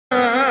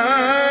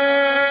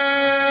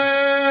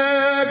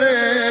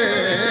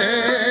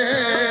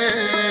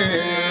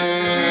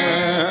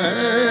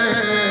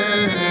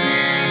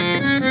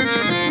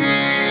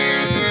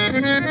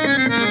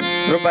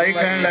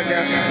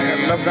लग्या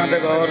लफ्ज़ां ते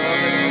गौर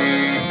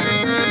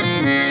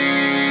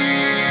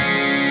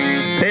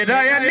तेरा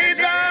अली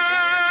दा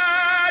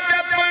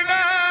जपना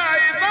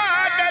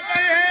इबादत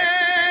है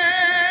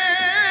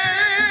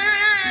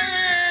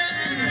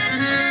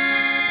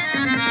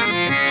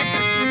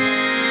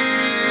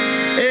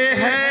ए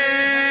है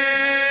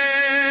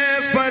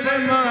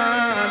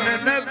फरमान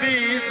नबी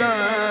दा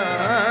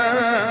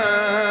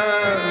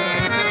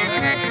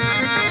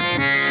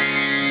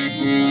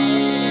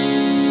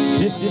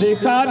जिसदी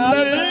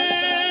खातर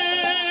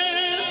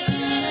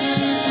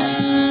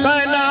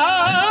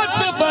कायनात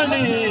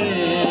बनी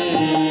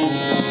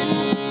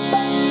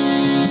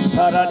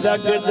सारा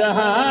जग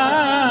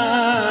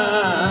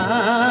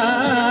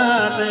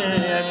जहान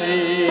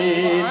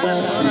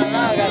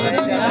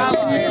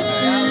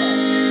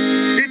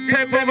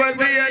जिथे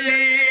बुवदी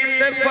अली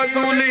ते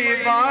फजूल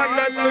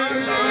इबादत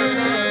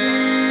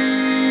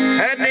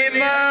है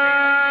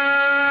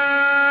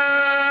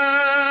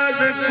नमाज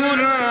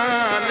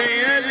कुरान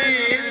अली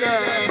दा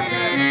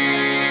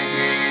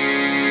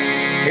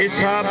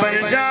हिसाब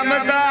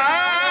अंजामदा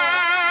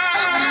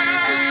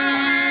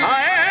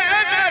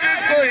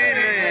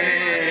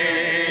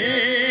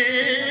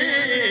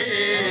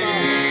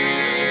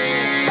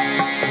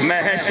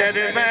महशर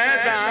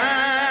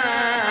मैदान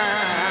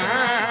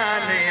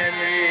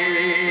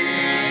अली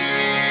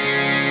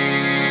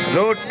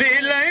रोटी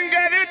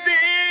लंगर दी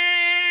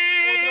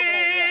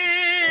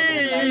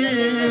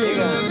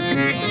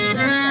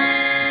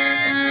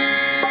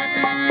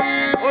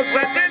ओ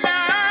सजना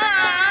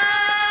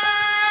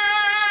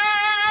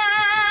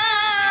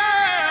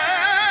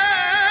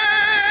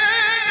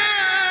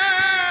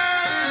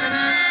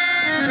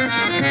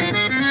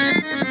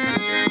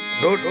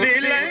रोटी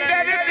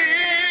लंगर दी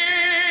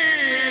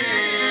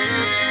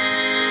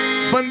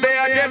बंदे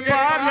अजे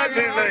पा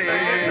लगने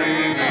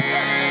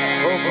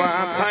ओ बां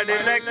फड़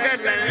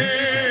लगन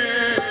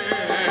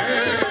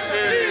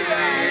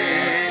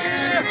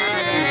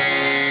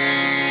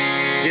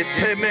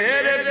जिथे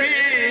मेरे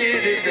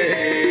पीर दे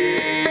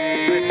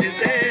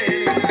बजदे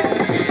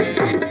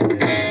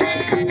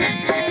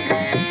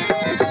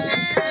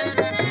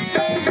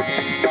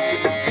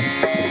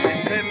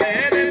जिथे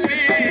मेरे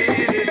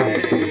पीर दे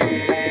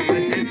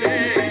बजदे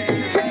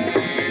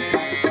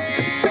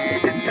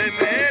जिथे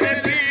मेरे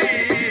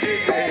पीर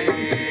दे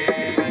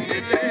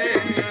बजदे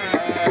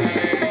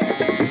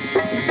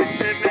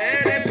जिथे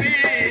मेरे पीर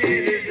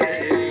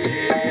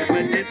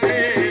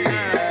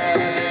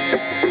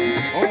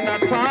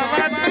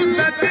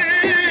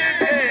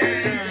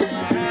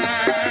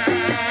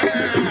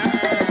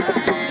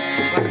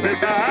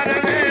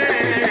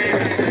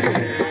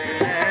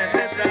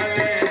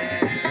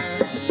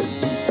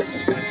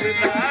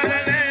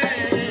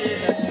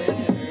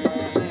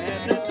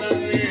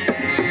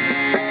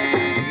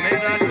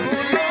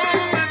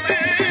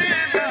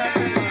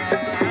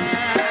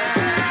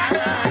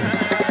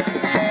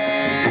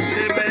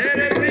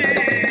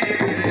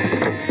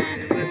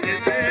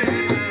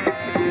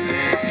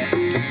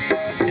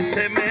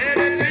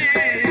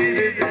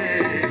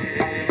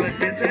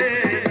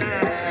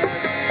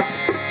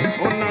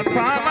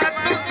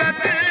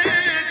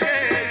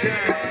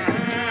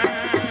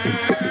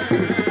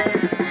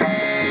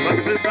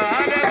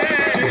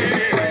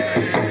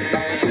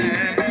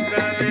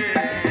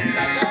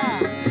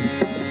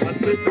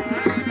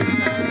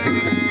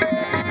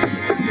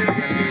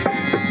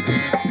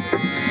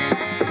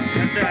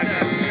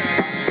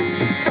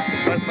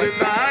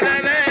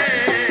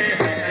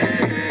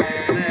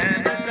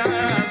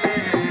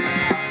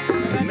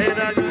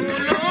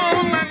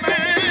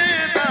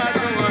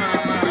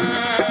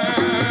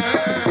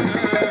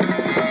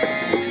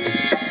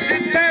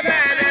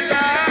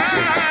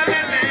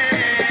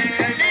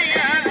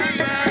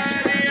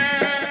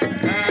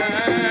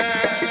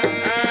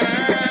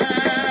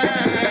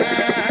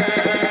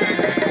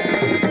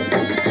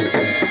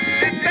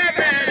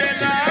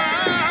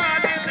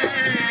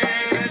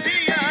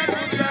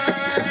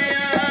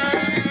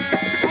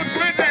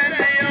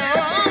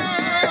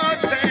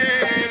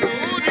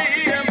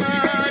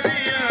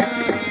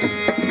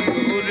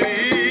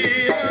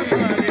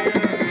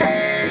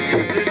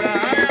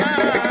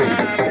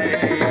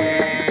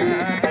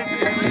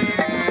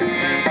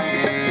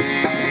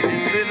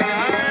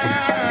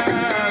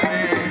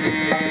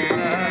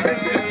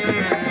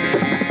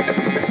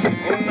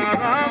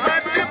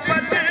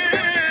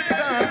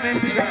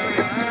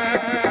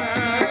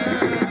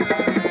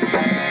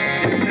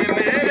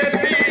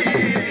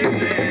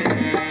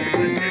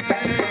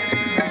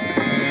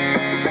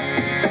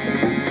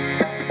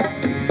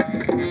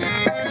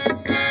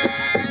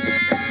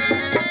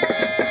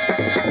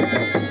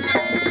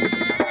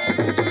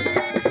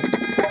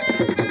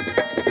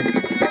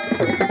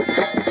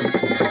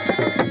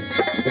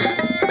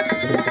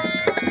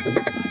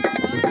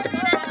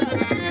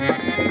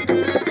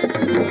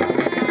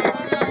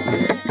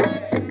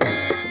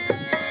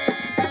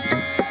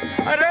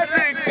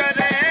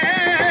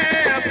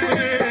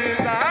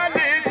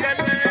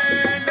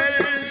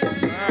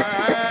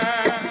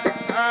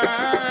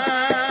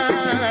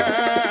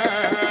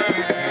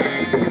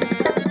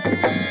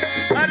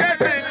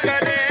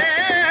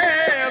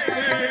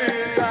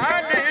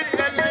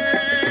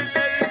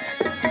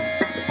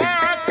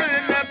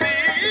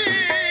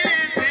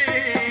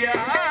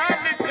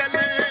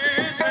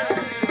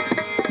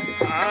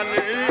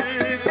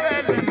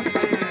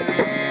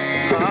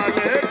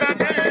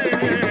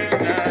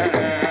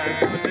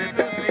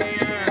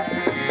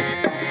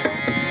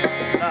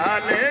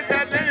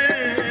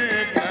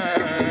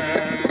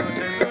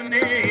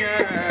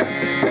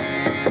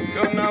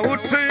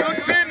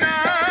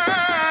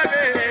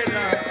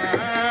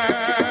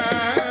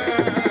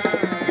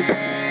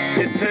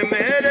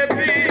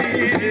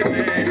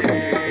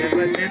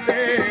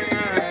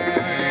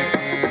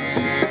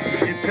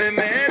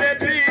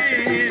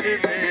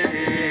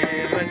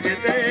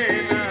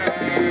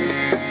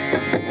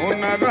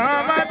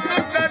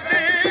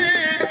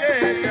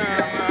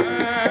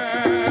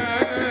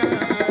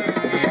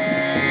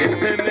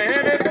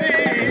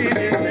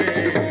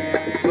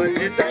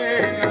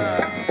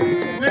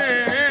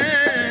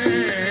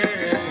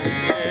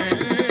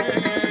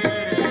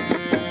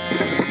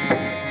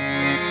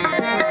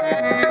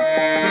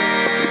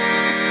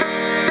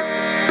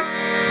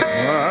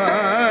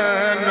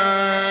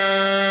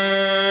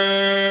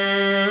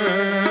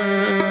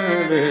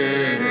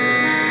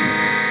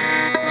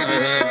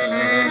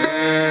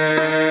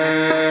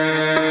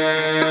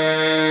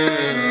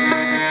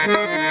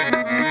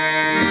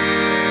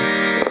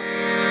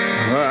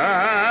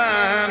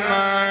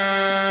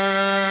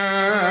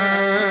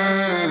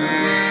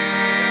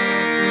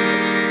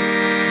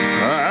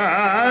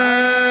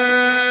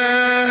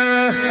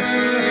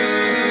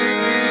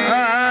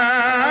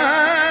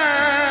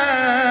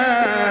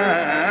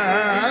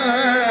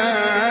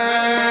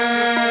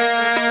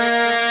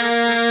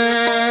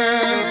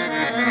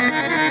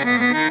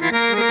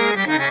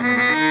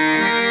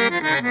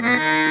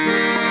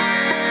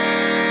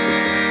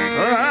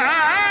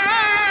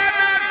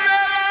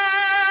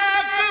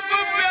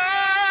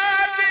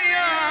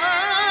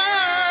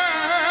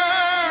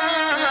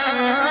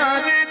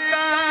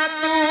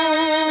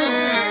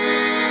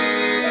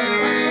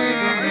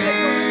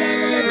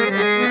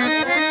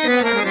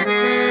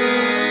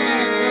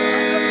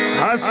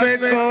असे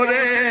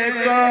कोरे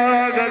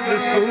कागज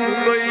सू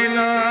कोई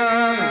ना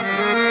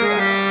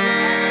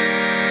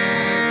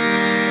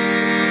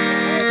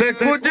ते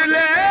कुछ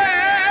ले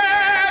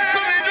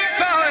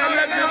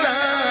लगदा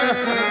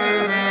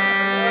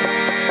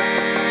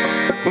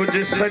कुछ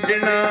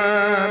सजना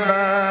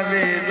दा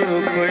वेरू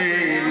कोई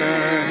ना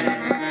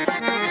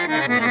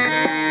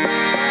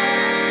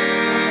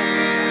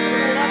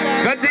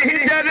कदी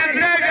जर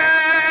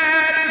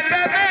गैर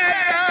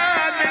सवेरा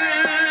दिल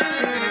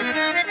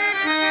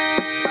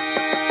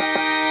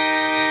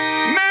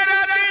मेरा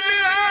दिल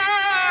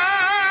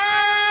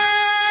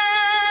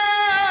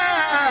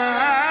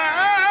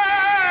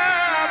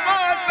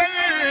मोतल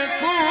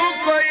को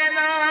कोई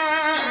ना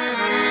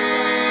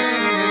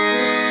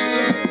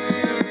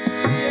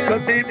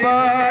कदी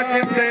बात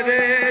तेरे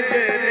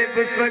निभ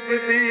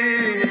सकती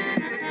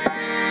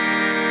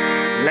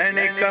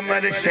लेने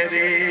कमर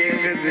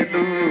शरीक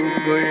दिलू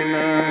कोई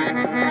ना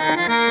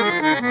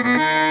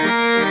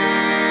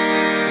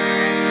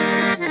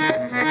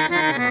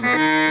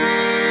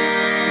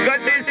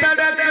गड्डी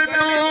सड़क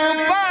तू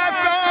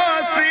पासों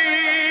सी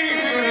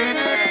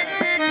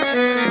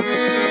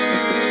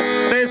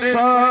ते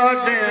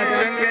साढ़े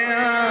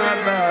चंगियां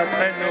दा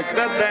तैनू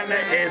कदन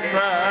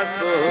एहसास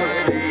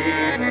सी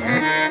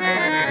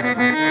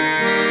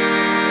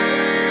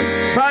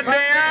साढ़े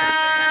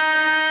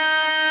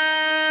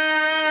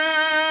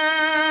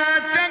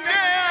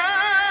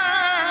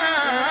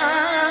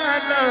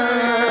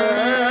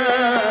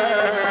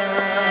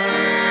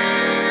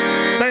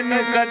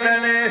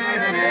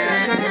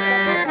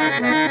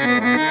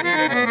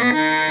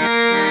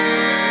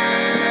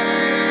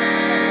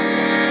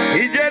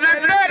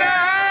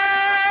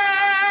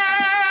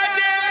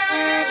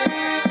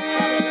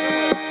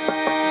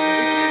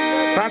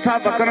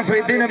साहब बकर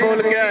फरीदी ने बोल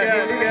के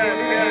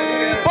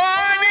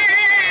पानी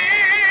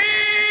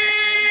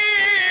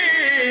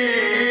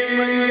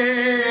मंगे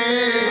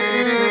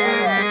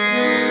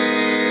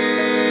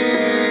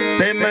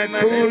ते मैं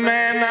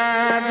खूने ना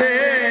दे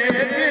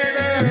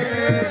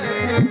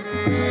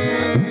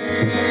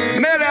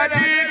मेरा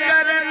जी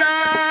करना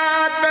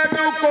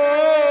तनु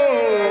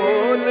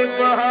कोल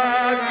बहा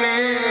के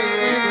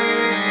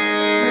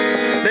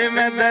ते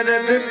मैं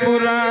दर्द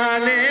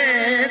पुराने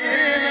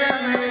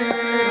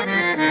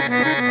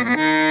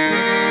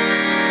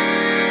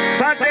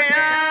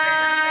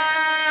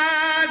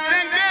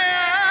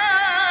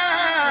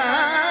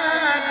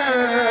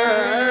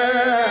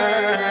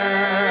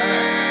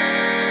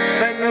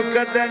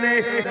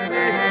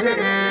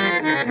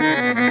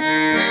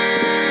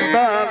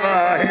दावा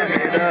है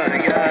मेरा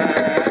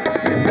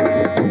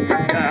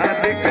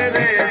याद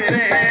करे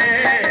से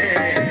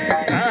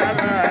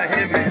दावा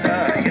है मेरा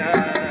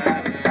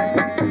याद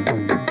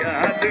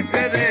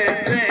करे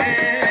से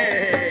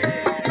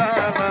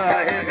दावा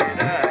है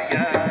मेरा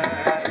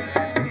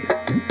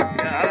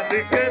याद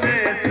करे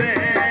से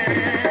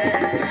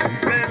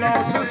मेरा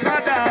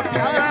सदा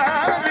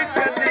प्यार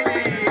कदी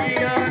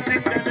याद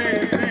करे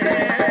से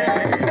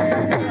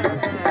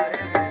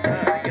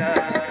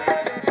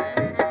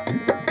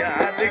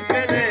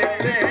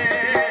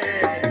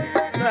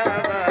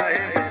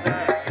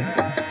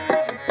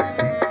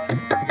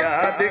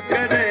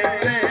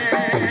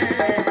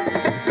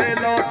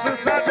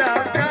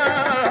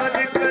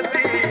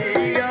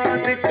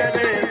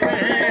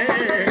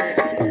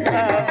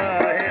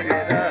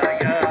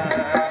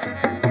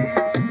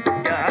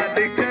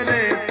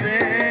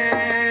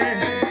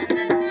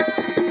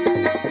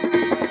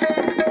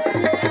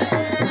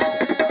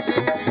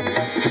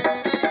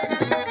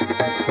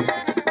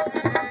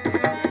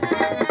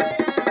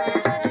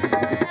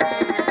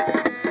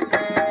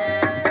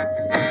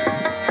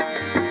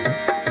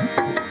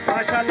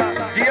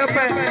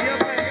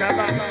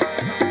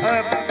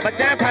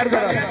बच्चे फैर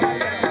जरा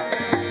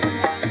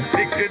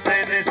लिख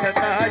देने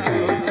सदा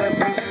यूसुफ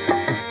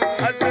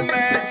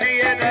अज़मैशी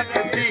रब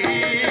दी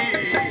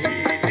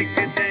लिख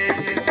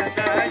देने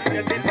सदा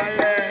जद फल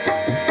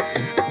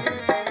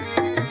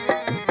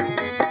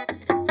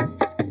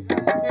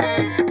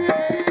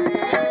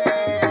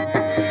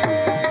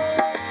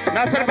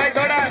नासिर भाई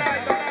थोड़ा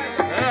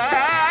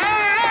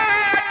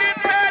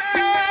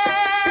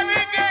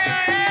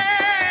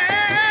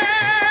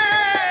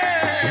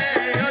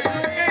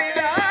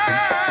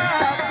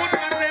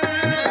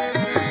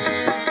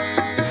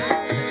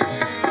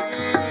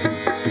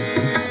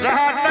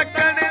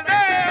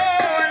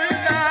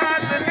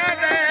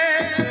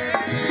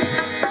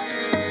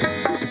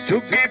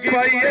झुकी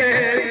पाइए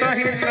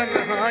तही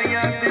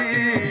तन्हाइयां दी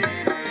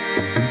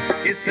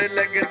किस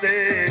लगदे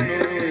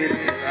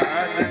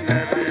राज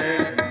नर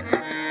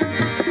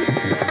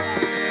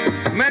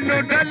मैनू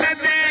डल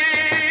दी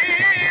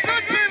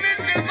रुच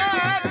विच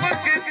माफ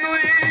की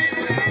तुई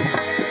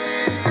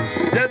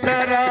जदा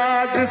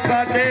राज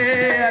साडे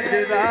अज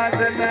राज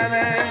नर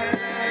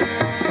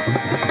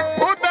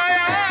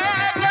उदया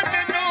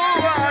बदनू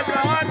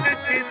आजाद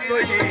की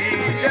तुई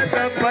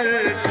जदा पर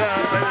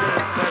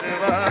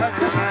परवाज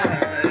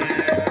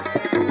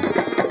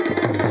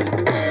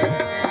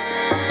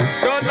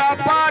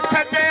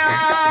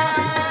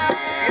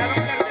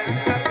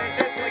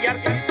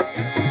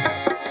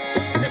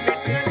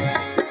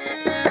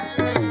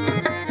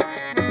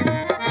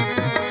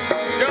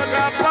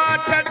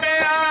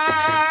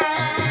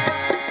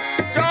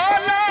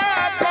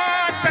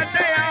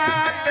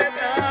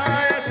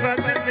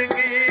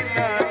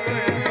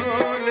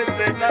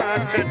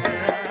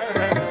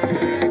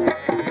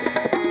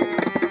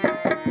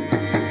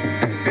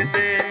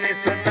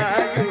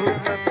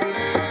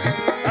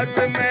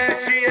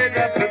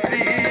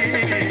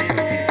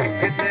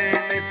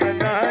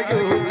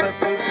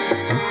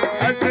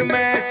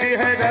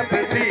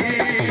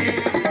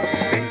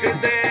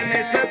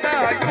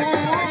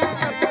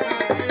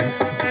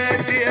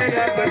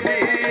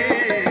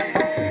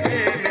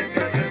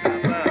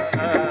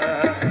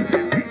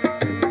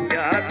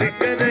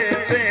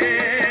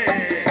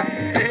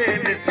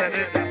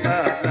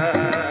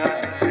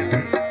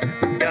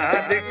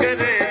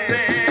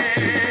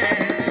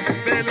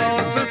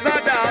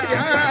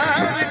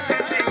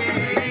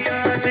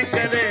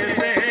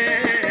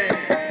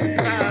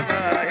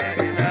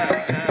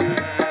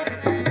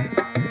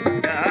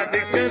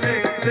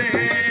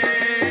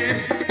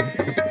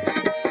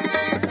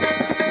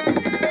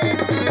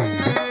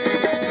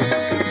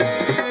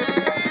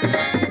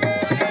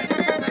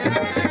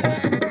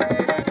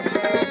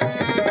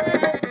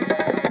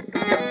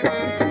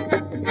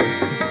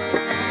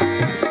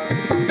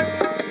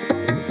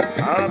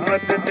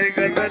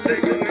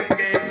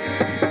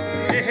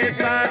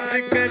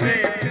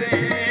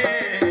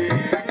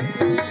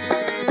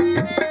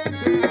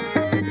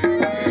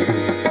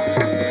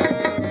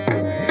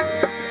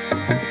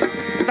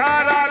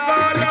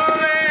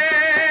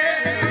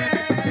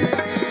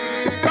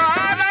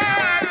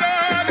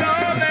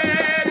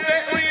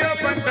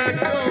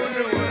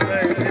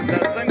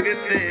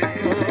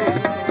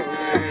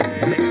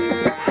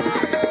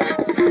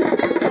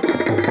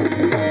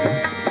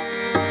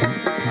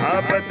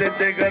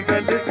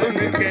गजल सुन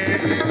के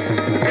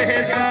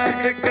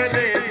एहसास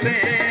करे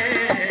से